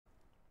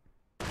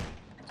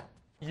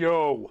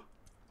Yo!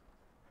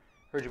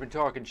 Heard you been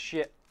talking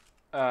shit.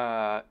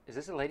 Is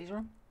this a ladies'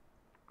 room?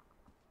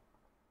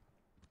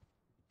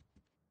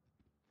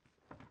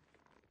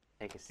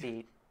 Take a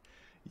seat.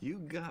 You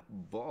got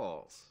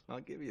balls. I'll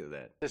give you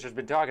that. Sister's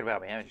been talking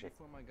about me, haven't she?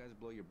 Before my guys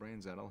blow your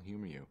brains out, I'll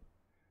humor you.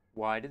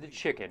 Why did the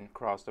chicken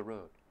cross the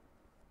road?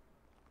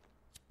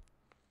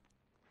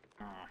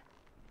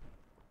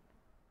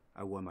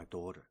 I want my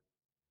daughter.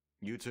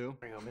 You too?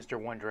 There you go,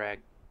 Mr. One Drag.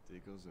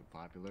 Tico's a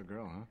popular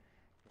girl, huh?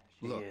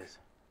 She Look, is.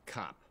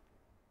 cop.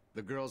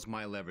 The girl's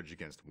my leverage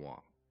against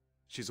Wong.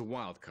 She's a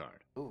wild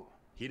card. Ooh.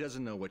 He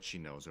doesn't know what she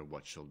knows or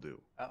what she'll do.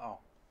 Uh-oh.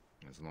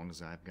 As long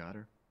as I've got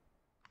her,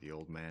 the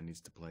old man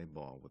needs to play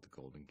ball with the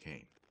golden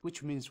cane.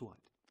 Which means what?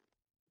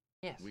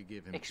 Yes. We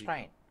give him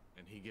Explain. Tico,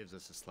 and he gives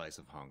us a slice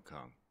of Hong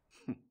Kong.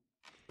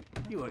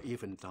 You are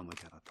even dumber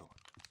than I thought.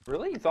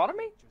 Really? You thought of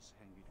me? Just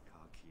hand me the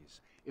car keys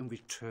in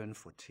return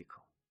for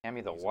Tico. Hand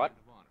me the He's a what? man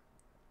of honor.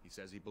 He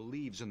says he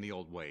believes in the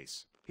old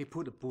ways. He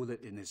put a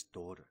bullet in his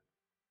daughter.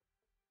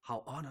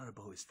 How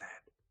honorable is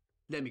that?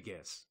 Let me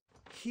guess.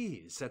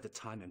 He set the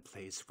time and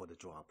place for the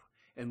drop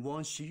and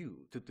wants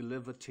you to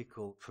deliver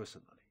Tico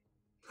personally.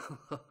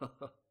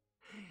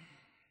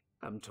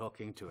 I'm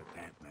talking to a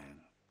dead man.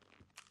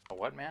 A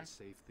what, man? I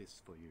saved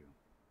this for you.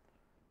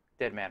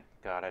 Dead man.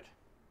 Got it.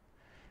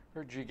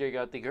 Her GK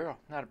got the girl.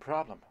 Not a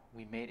problem.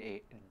 We made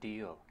a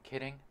deal.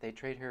 Kidding? They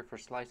trade her for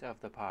slice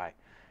of the pie.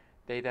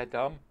 They that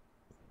dumb?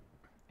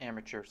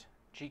 Amateurs.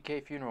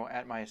 GK funeral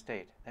at my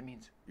estate. That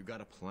means You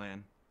got a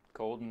plan?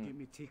 golden. Give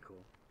me Tico.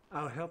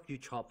 I'll help you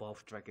chop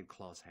off Dragon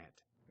Claw's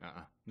head.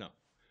 No.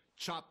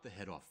 Chop the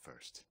head off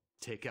first.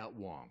 Take out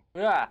Wong.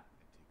 Ah!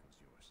 Tico's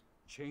yours.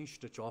 Change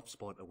the drop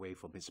spot away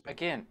from his base.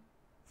 Again.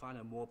 Find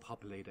a more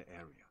populated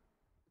area.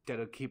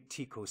 That'll keep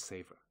Tico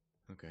safer.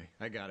 Okay,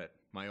 I got it.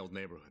 My old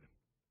neighborhood.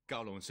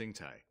 Gaulo and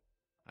Singtai.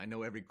 I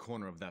know every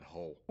corner of that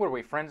hole. What are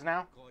we, friends now?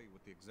 I'll call you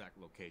with the exact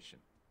location.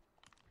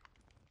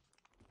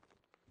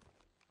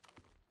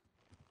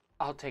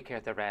 I'll take care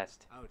of the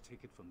rest. I'll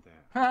take it from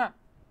there. Ha!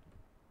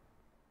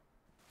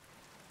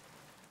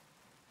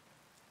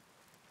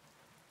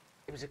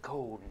 It was a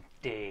cold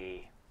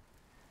day,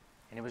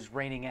 and it was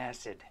raining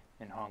acid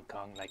in Hong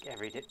Kong like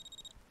every day.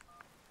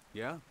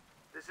 Yeah?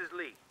 This is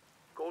Lee.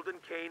 Golden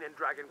Cane and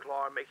Dragonclaw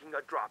are making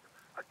a drop.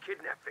 A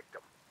kidnap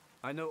victim.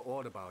 I know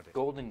all about it.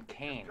 Golden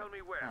cane. Tell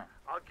me where. Huh.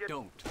 I'll get...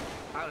 Don't.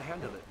 I'll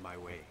handle it my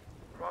way.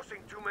 Crossing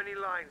too many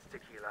lines,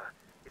 Tequila.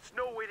 It's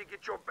no way to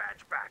get your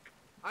badge back.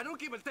 I don't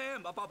give a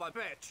damn about my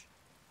badge.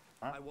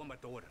 Huh? I want my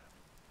daughter.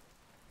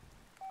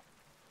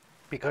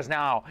 Because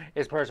now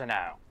it's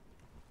personnel.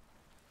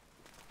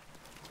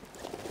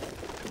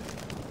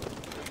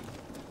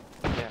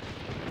 Yeah.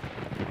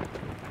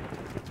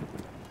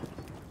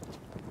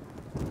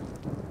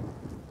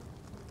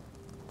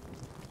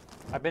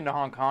 I've been to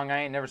Hong Kong.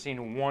 I ain't never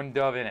seen one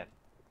dove in it.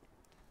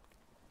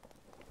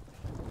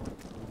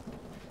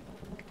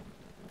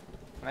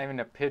 Not even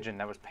a pigeon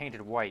that was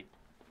painted white.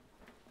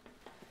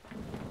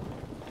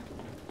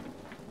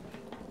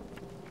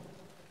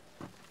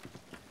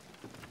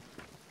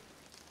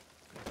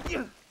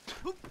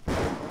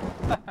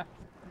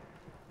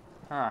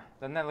 Huh.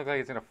 Doesn't that look like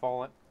it's gonna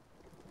fall it?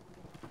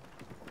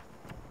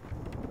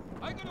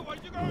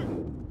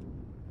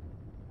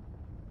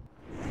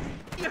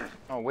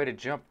 Oh, way to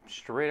jump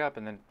straight up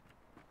and then...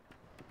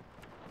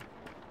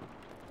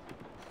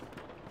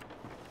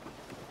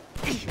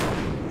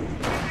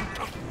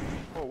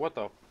 Oh, what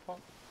the fuck?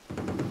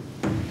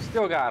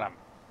 Still got him.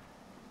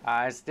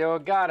 I still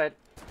got it.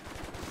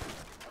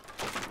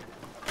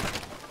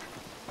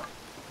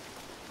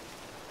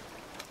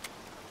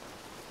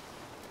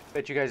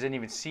 Bet you guys didn't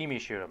even see me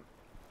shoot him.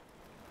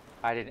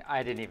 I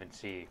didn't even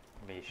see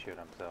me shoot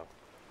him, so.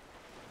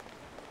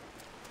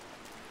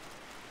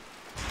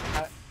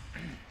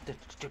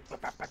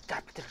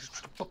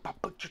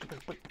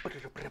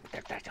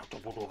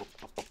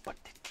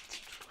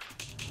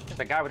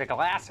 The guy with the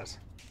glasses.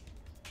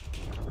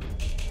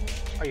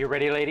 Are you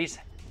ready, ladies?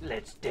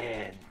 Let's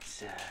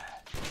dance.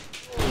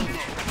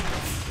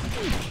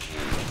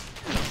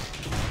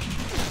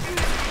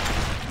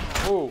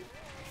 Oh,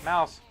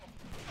 mouse.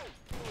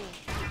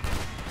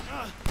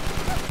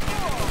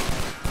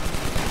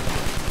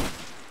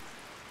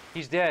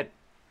 He's dead.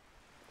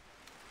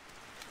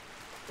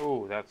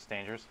 Oh, that's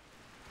dangerous.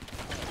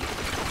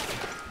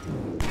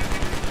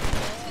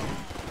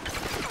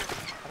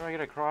 How do I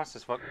get across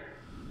this fuck?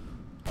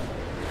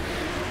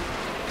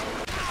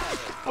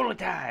 Bullet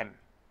time!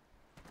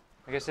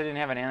 I guess I didn't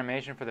have an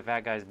animation for the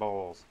fat guy's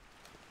bowls.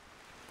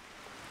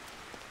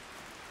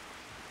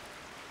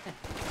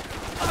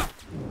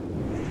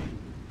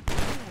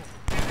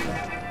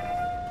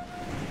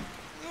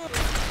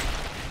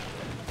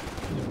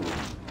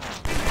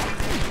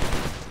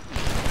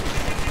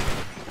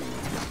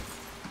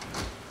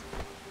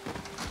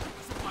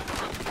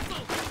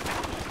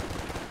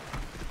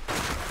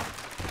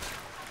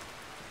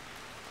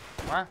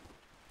 Huh?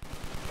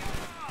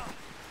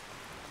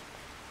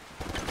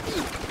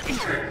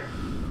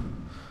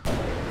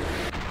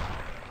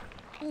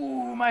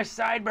 Ooh, my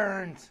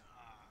sideburns.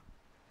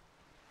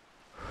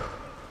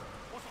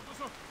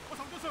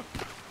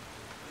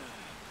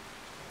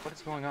 What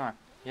is going on?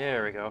 Yeah,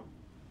 there we go.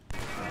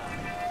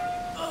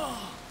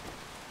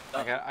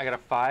 I got a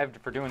 5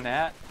 for doing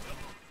that.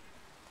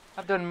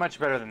 I've done much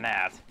better than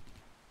that.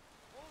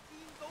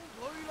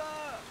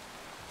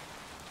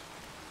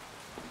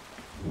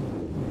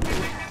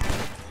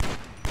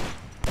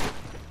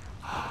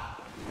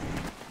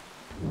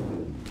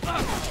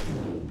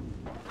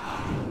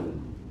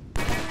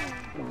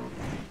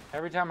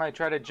 Every time I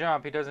try to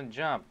jump, he doesn't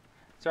jump.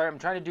 Sorry, I'm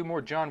trying to do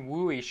more John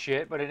Woo-y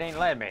shit, but it ain't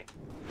letting me.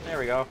 There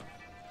we go.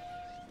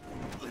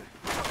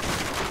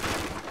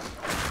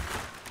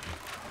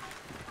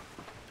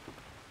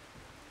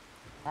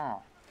 Huh.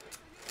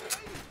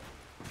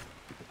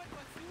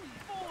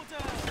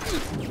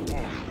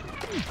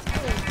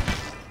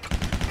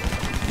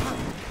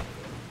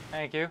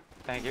 Thank you.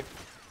 Thank you.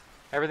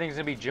 Everything's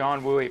gonna be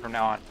John Woo-y from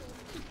now on.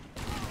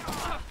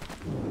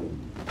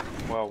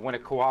 Well, when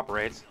it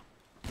cooperates.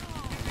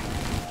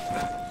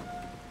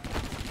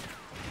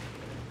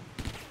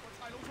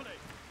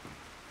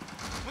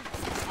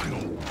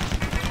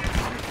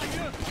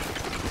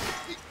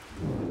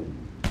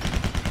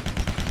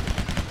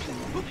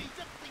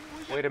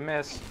 Way to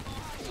miss.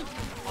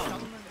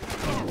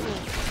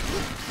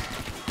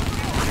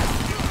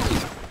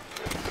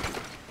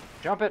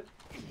 Jump it.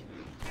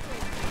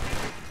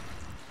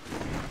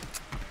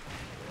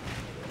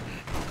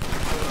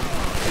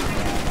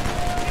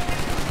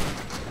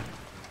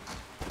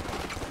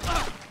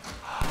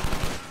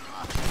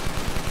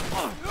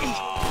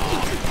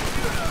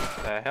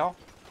 The hell?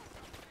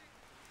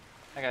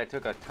 That guy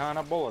took a ton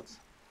of bullets.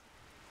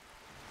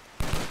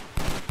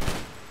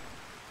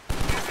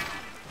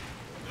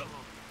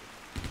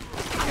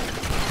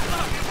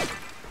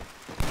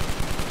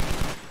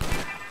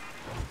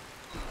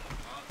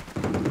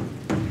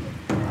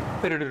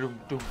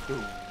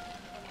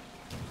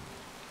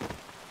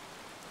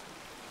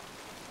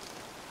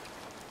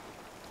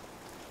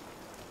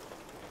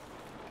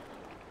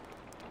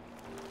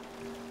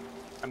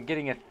 I'm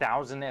getting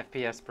 1,000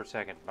 FPS per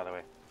second, by the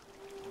way.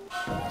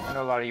 I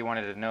know a lot of you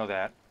wanted to know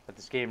that, but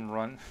this game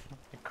runs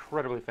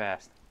incredibly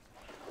fast.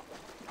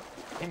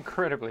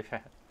 Incredibly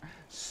fast.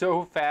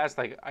 So fast,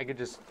 like I could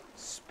just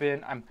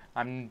spin.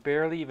 I'm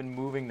barely even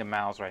moving the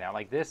mouse right now.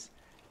 Like this,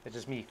 it's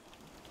just me.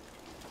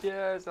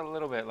 Just a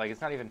little bit. Like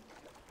it's not even.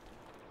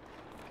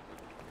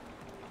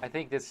 I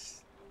think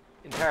this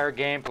entire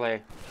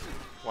gameplay.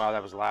 Wow,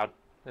 that was loud.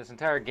 This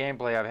entire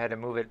gameplay, I've had to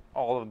move it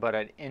all of but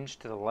an inch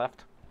to the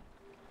left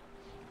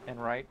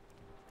and right,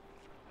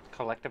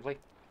 collectively.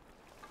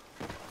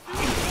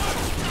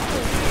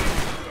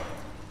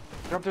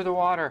 Jump through the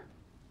water.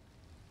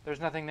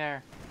 There's nothing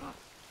there.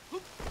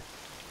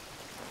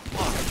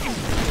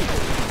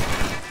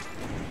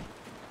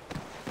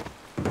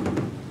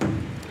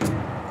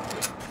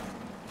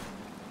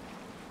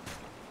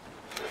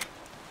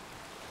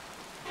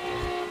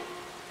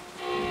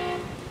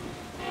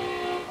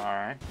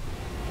 Alright.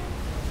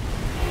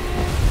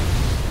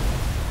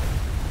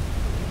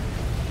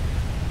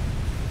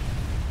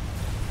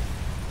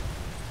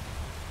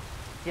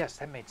 Yes,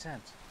 that made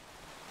sense.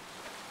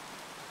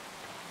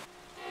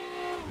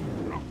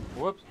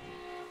 Whoops.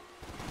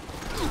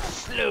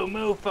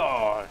 Slow-mo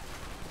fall.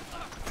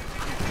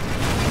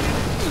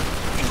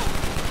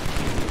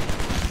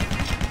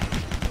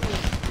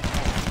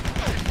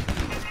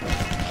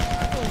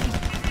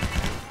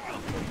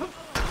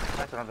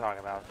 That's what I'm talking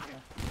about.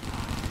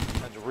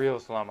 That's real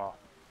slow-mo.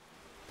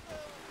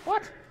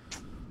 What?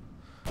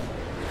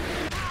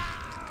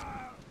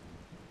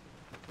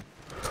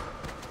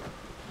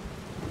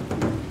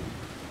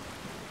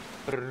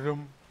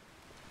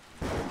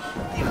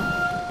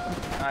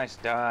 Nice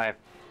dive.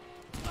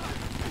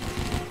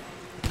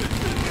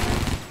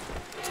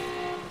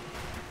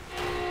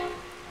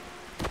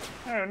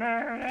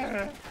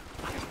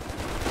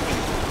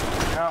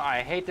 No,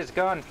 I hate this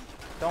gun.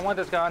 Don't want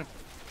this gun.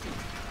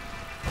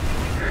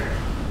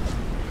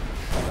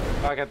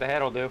 Oh, I got the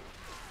head will do.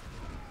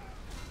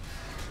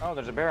 Oh,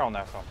 there's a barrel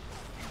now. So.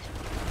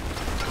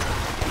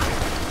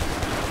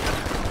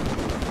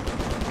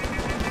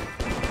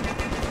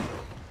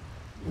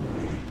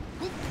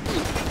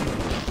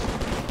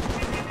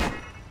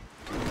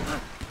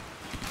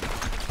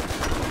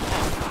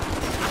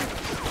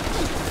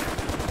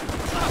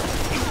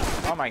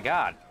 Oh my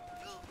god.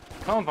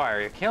 Cone fire,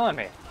 you're killing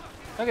me.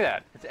 Look at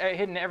that. It's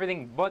hitting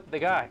everything but the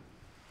guy.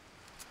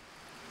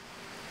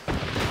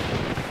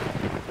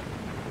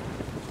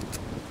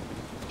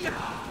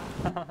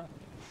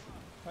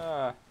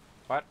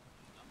 What?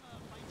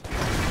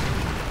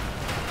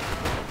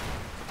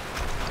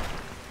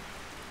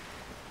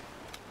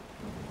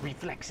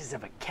 Reflexes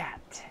of a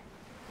cat.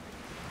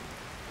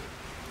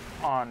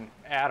 On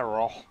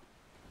Adderall.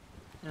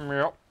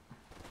 Yep.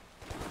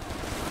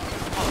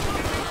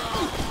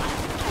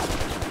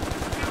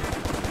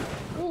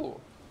 Ooh.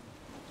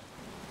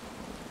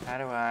 How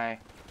do I...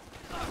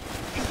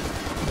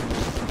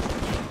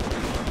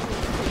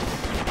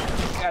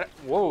 Got it.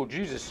 Whoa,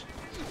 Jesus.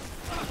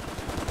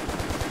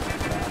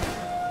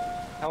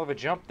 Hell of a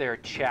jump there,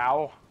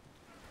 chow.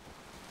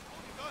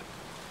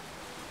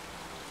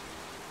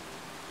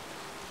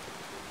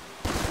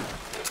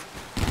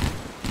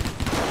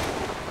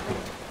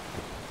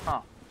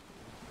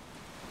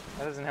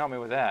 That doesn't help me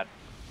with that.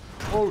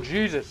 Oh,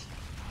 Jesus.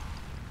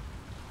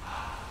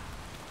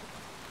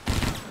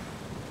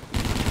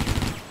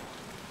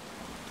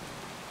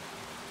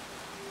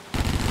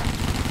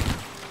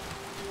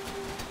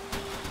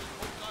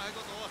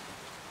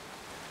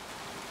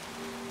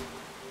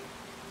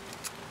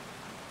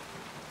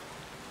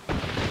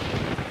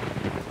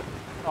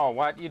 Oh,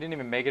 what? You didn't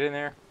even make it in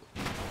there?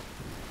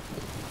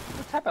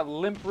 What type of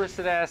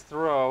limp-wristed ass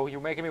throw?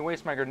 You're making me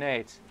waste my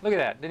grenades. Look at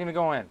that. Didn't even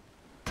go in.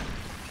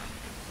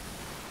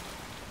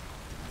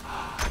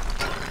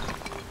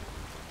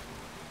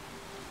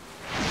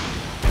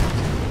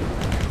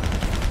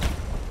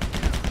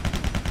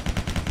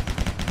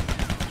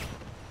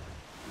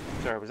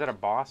 Sorry, was that a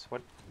boss?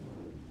 What?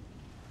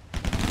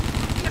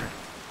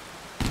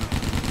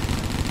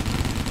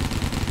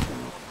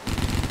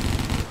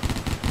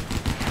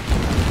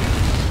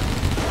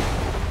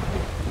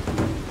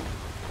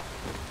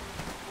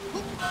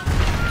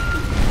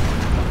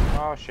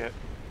 Oh, shit.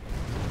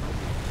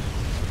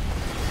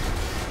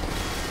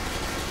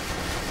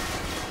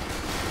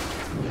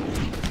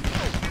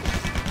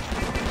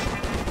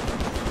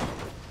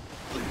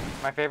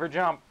 My favorite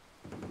jump.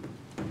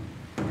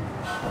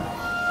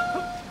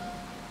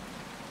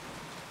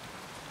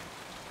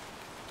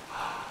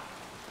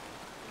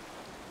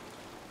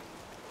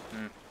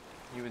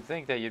 You would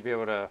think that you'd be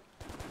able to,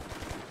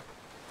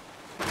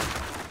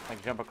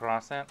 like, jump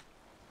across that.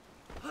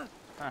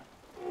 Huh.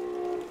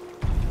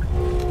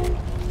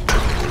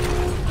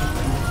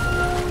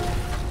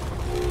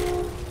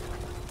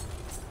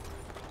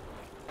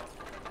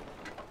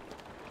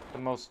 The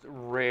most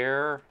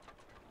rare.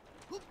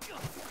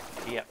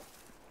 Yep.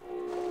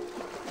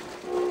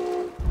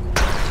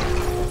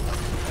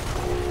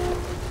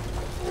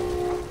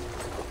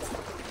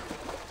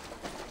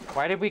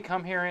 Why did we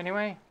come here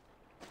anyway?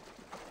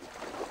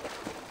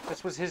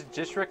 This was his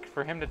district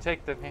for him to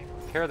take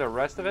care of the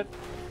rest of it?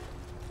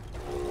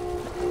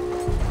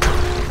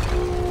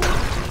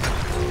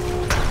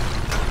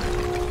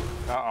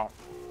 Uh-oh.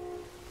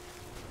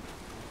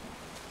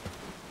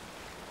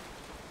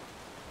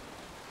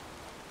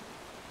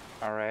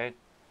 All right.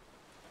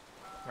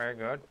 Very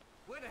good.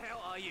 Where the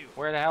hell are you?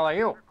 Where the hell are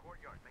you?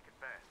 Courtyard, make it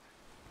fast.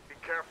 Be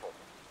careful.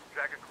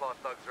 Dragonclaw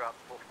thugs are out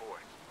in full force.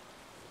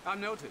 I've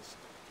noticed.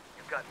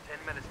 You've got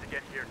 10 minutes to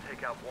get here and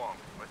take out Wong,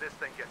 or this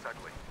thing gets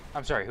ugly.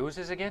 I'm sorry, who is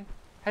this again?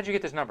 How'd you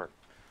get this number?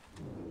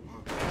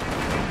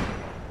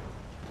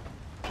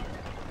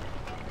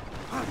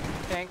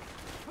 Tank.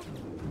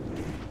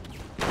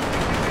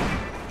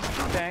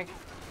 Tank.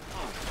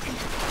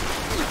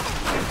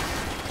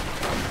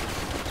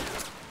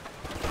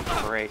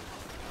 Great.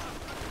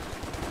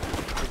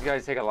 These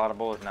guys take a lot of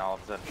bullets now all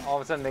of a sudden. All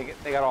of a sudden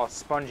they got all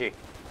spongy.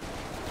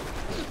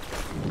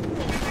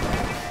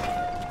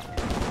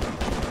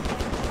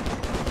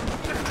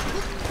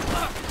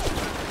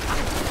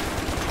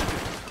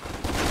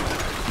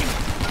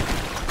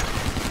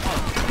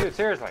 Dude,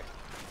 seriously.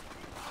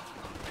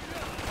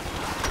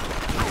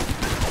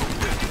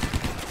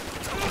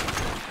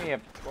 Need a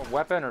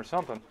weapon or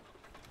something.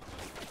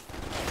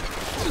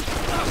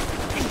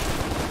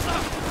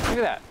 Look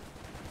at that.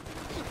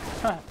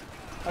 Huh.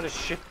 I'll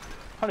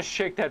just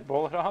shake that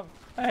bullet off.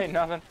 That ain't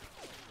nothing.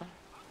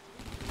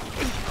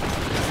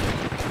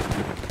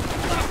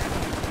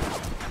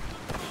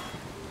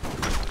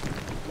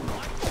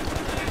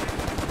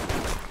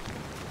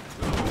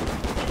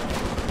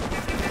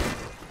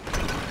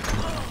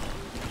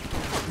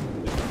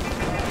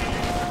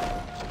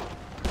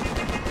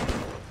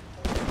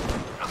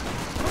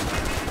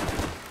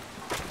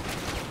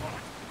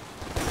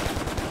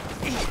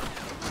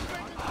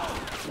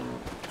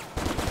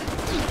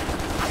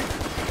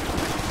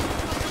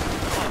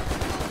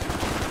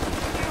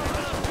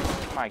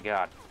 My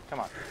God, come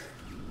on.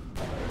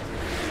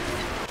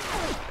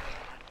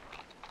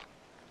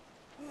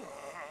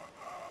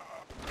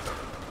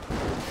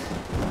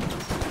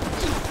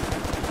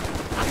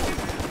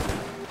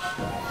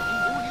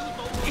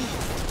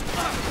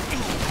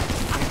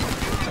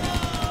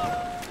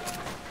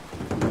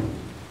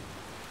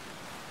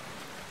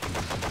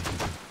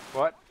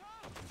 What?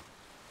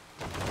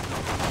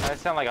 That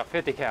sounds like a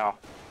 50 cal.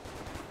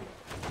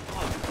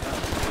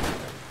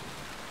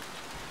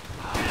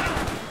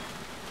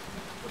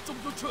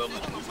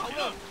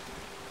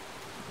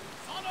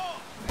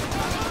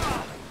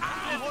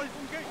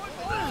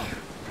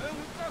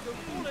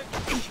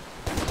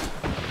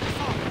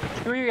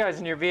 Screw you guys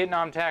and your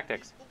Vietnam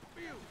tactics.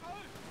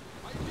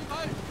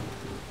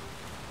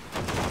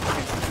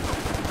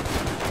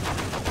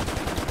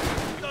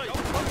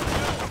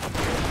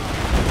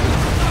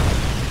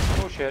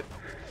 Oh shit.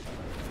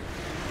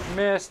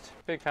 Missed.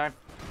 Big time.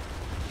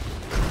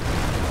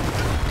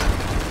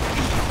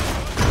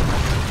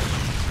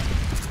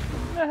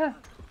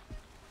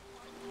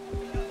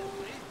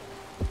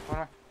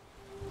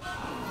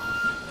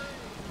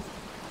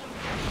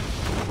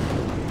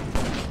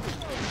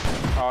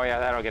 Oh yeah,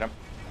 that'll get him.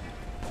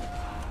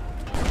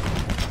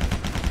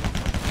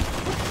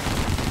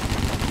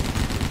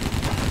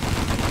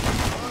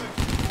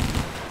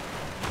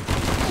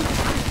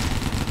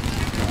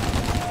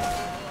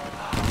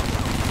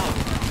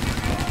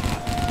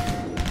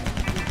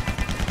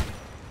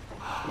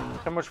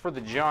 So much for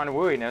the John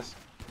Wooiness.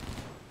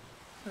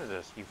 What is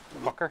this, you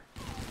fucker?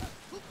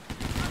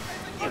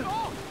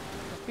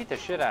 Beat the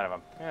shit out of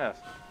him. Yes.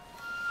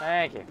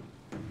 Thank you.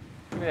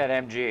 Give me that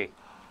MG.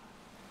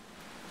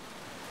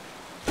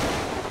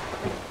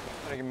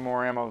 Gotta give me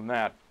more ammo than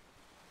that.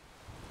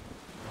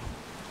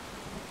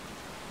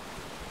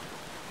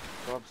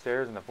 Go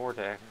upstairs in the fort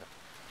to exit.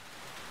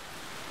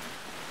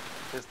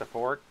 Is this the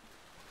fort?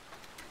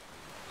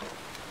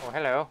 Oh,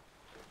 hello.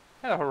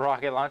 Hello,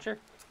 rocket launcher.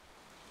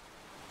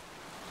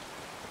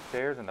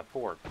 Upstairs in the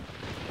fort.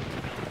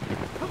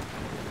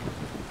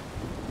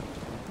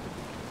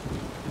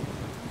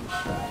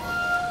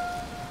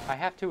 I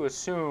have to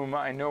assume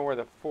I know where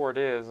the fort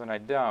is, and I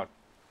don't.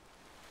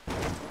 Oh,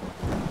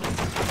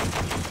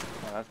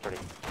 that's pretty.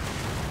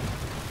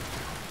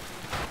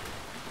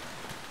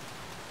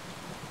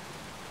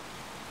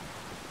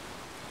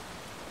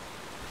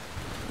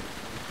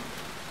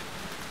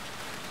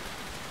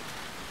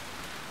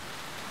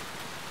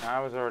 I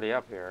was already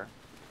up here.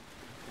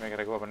 I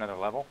gotta go up another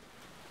level.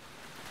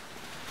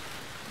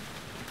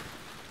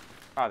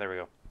 Oh, there we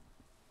go.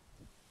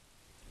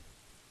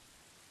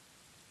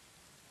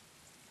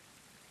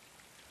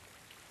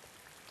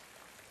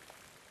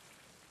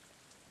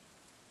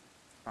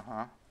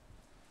 Uh-huh.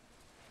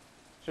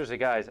 Seriously,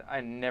 guys,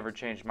 I never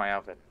changed my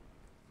outfit.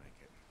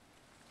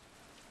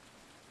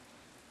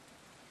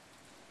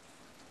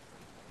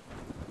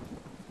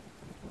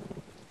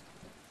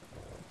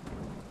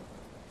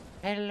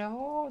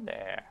 Hello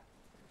there.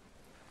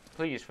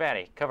 Please,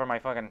 fatty, cover my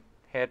fucking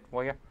head,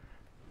 will you?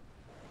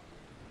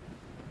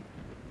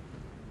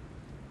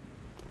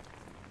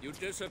 You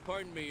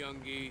disappoint me,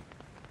 Youngie.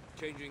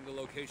 Changing the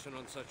location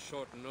on such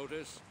short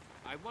notice.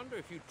 I wonder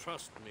if you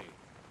trust me.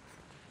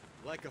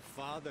 Like a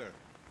father,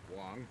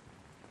 Wong.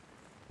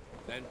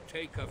 Then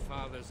take a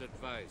father's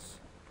advice.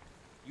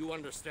 You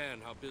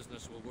understand how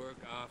business will work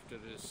after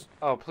this.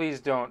 Oh, please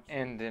don't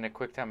end in a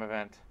QuickTime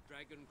event.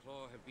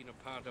 Dragonclaw have been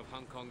a part of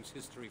Hong Kong's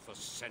history for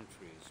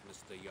centuries,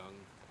 Mr. Young.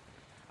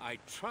 I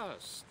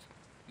trust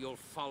you'll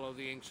follow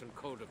the ancient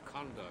code of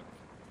conduct,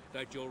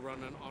 that you'll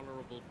run an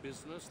honorable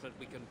business that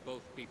we can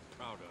both be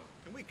proud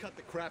of. Can we cut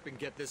the crap and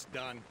get this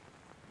done?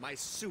 My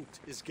suit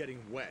is getting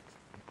wet.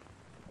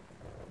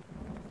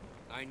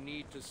 I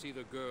need to see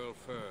the girl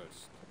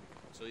first.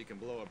 So you can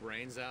blow her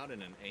brains out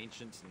in an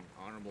ancient and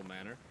honorable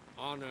manner?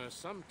 Honor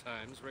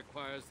sometimes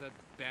requires that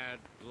bad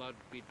blood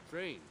be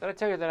drained. Did I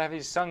tell you that I have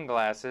these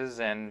sunglasses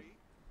and...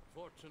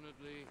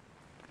 Fortunately,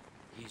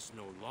 he's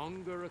no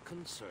longer a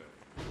concern.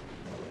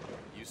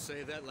 You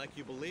say that like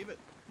you believe it.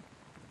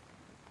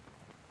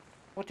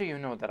 What do you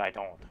know that I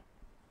don't?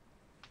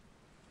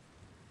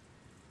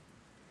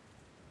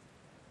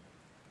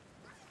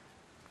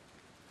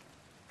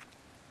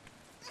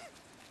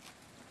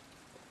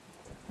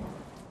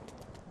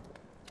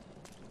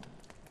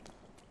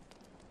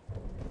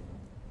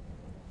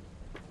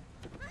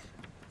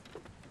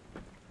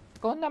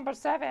 Goal number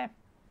 7.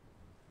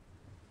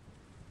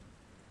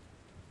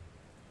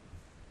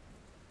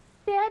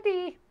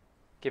 Daddy!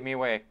 Give me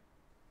away.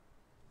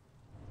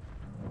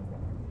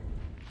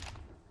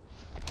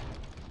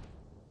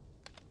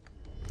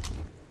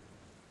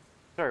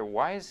 Sorry,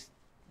 why is...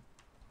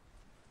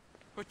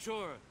 But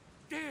you're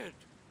dead!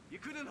 You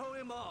couldn't hold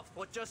him off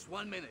for just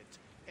 1 minute.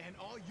 And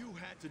all you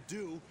had to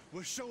do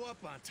was show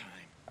up on time.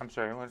 I'm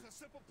sorry, what, It's a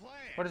simple plan.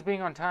 what does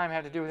being on time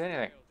have to do with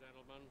anything?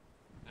 Gentlemen,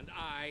 and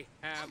I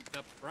have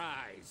the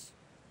prize.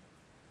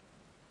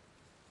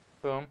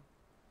 Boom.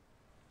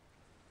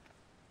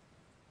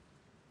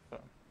 Boom.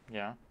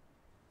 Yeah.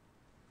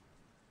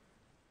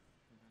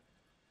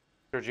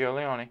 Sergio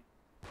Leone.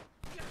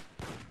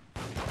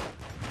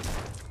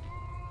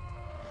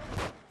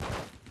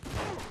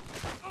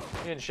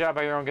 You're getting shot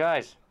by your own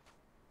guys.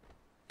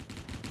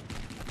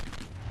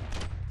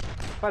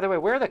 By the way,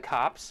 where are the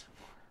cops?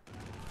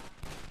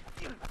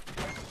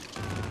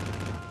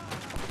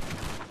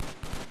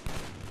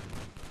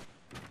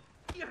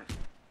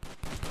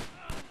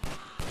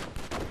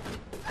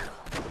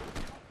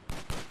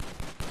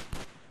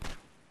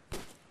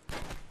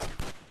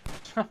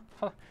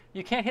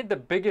 You can't hit the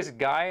biggest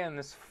guy in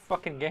this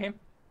fucking game?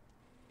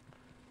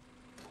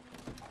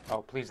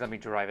 Oh, please let me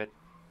drive it.